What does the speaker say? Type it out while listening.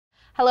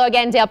Hello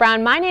again, Dale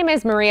Brown. My name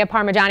is Maria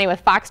Parmigiani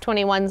with Fox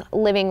 21's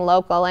Living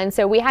Local, and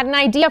so we had an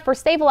idea for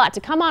Save A Lot to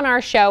come on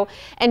our show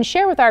and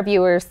share with our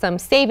viewers some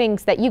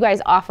savings that you guys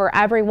offer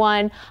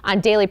everyone on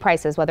daily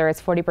prices, whether it's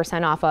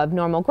 40% off of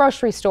normal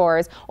grocery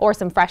stores or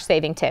some fresh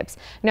saving tips.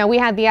 Now, we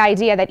had the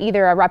idea that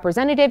either a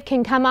representative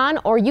can come on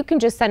or you can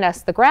just send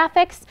us the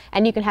graphics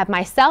and you can have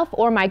myself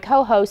or my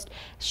co-host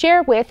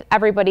share with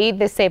everybody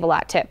the Save A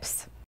Lot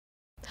tips.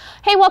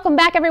 Hey, welcome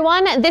back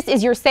everyone. This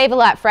is your Save A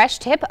Lot Fresh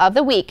Tip of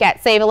the Week.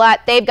 At Save A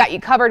Lot, they've got you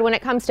covered when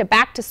it comes to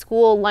back to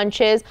school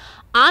lunches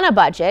on a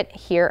budget.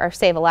 Here are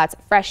Save A Lot's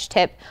Fresh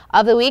Tip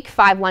of the Week.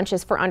 5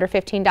 lunches for under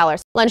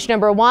 $15. Lunch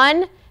number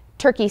 1,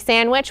 turkey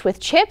sandwich with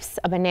chips,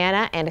 a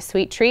banana, and a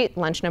sweet treat.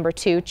 Lunch number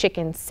 2,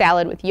 chicken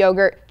salad with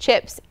yogurt,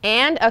 chips,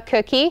 and a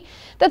cookie.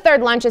 The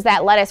third lunch is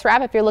that lettuce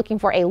wrap. If you're looking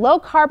for a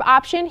low-carb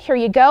option, here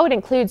you go. It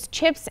includes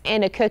chips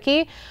and a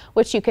cookie,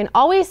 which you can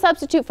always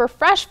substitute for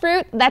fresh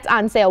fruit. That's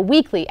on sale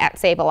weekly at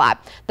Save A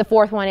Lot. The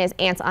fourth one is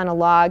ants on a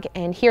log,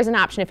 and here's an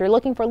option. If you're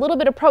looking for a little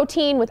bit of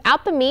protein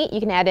without the meat, you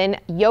can add in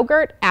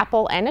yogurt,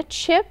 apple, and a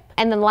chip.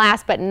 And then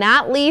last but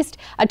not least,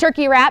 a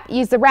turkey wrap.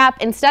 Use the wrap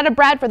instead of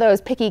bread for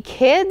those picky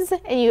kids,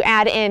 and you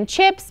add in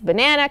chips,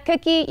 banana,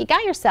 cookie. You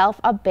got yourself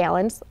a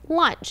balanced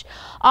lunch.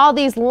 All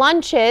these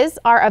lunches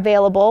are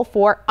available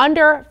for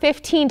under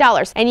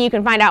 $15, and you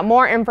can find out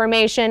more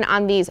information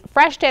on these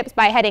fresh tips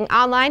by heading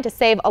online to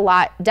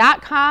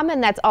savealot.com,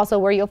 and that's also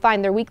where you'll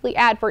find their weekly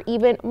ad for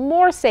even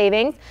more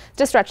savings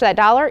to stretch that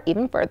dollar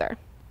even further.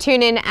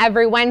 Tune in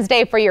every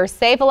Wednesday for your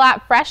Save A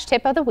Lot Fresh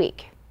Tip of the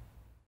Week.